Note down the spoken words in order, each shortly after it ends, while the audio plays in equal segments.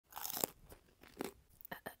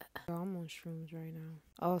I'm on shrooms right now.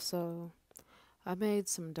 Also, I made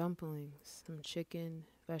some dumplings, some chicken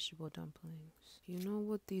vegetable dumplings. You know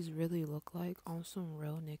what these really look like? On some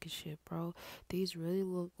real nigga shit, bro. These really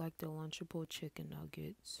look like the Lunchable chicken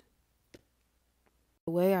nuggets.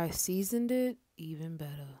 The way I seasoned it, even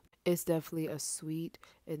better. It's definitely a sweet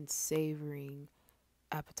and savoring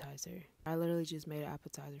appetizer. I literally just made an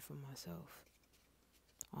appetizer for myself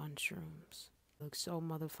on shrooms. Looks so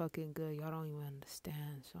motherfucking good. Y'all don't even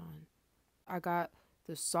understand, son. I got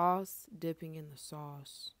the sauce dipping in the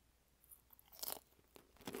sauce.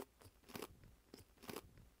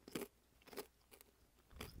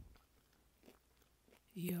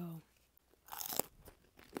 Yo.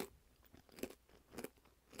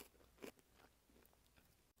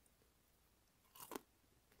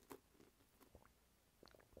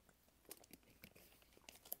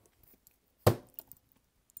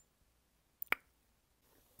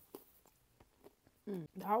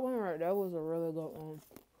 That one right there was a really good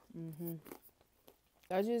one.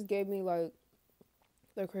 That just gave me like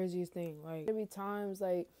the craziest thing. Like there be times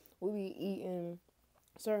like we be eating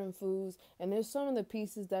certain foods and there's some of the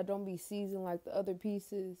pieces that don't be seasoned like the other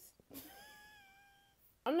pieces.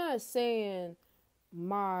 I'm not saying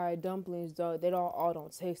my dumplings though they all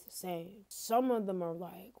don't taste the same. Some of them are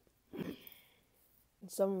like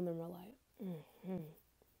some of them are like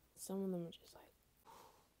some of them are just like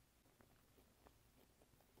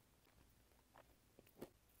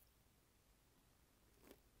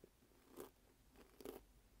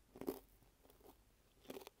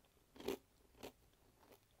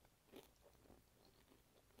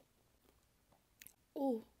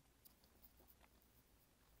ooh.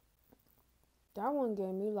 That one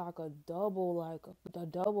gave me like a double, like a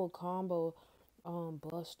double combo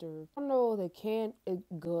buster. I don't know the can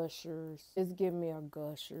it gushers. It's giving me a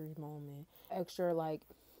gushers moment. Extra like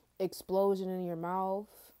explosion in your mouth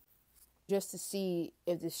just to see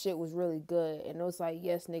if this shit was really good. And it was like,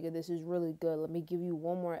 yes, nigga, this is really good. Let me give you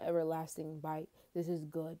one more everlasting bite. This is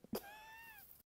good.